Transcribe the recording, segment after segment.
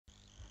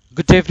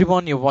Good day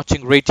everyone, you're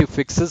watching Creative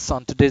Fixes.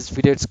 On today's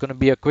video, it's going to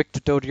be a quick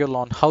tutorial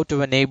on how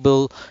to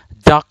enable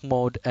dark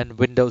mode in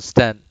Windows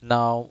 10.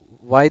 Now,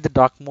 why the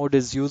dark mode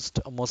is used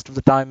most of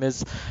the time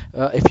is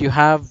if you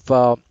have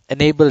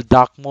enabled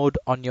dark mode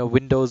on your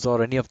Windows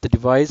or any of the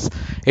device,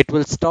 it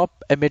will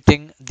stop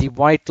emitting the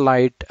white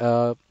light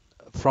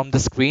from the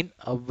screen,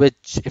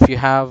 which if you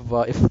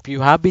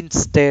have been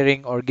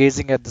staring or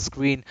gazing at the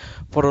screen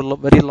for a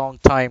very long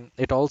time,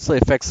 it also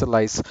affects the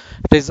eyes.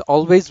 It is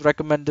always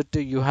recommended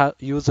to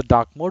use a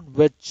dark mode,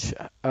 which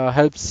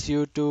helps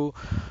you to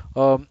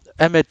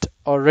emit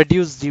or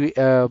reduce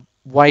the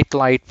white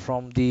light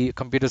from the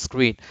computer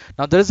screen.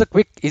 Now there is a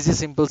quick, easy,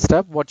 simple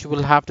step. What you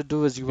will have to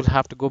do is you will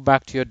have to go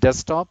back to your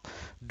desktop,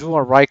 do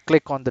a right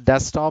click on the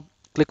desktop,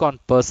 click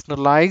on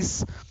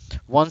Personalize.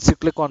 Once you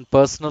click on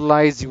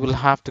Personalize, you will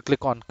have to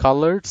click on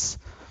Colors.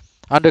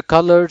 Under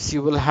Colors,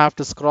 you will have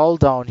to scroll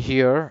down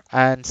here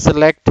and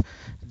select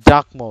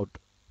Dark Mode.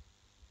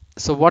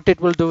 So what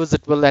it will do is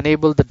it will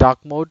enable the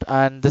dark mode,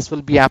 and this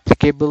will be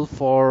applicable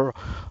for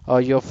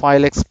your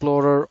File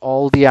Explorer,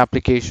 all the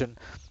application,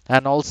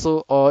 and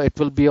also it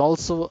will be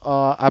also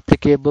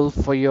applicable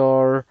for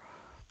your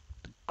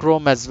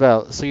Chrome as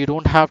well. So you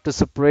don't have to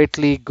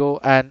separately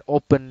go and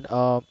open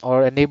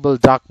or enable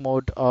dark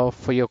mode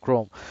for your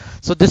Chrome.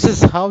 So this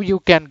is how you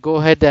can go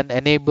ahead and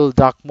enable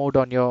dark mode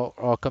on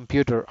your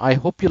computer. I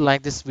hope you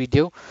like this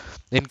video.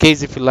 In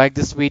case if you like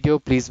this video,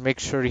 please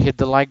make sure you hit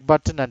the like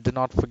button and do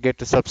not forget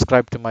to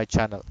subscribe to my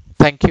channel.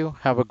 Thank you.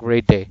 Have a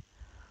great day.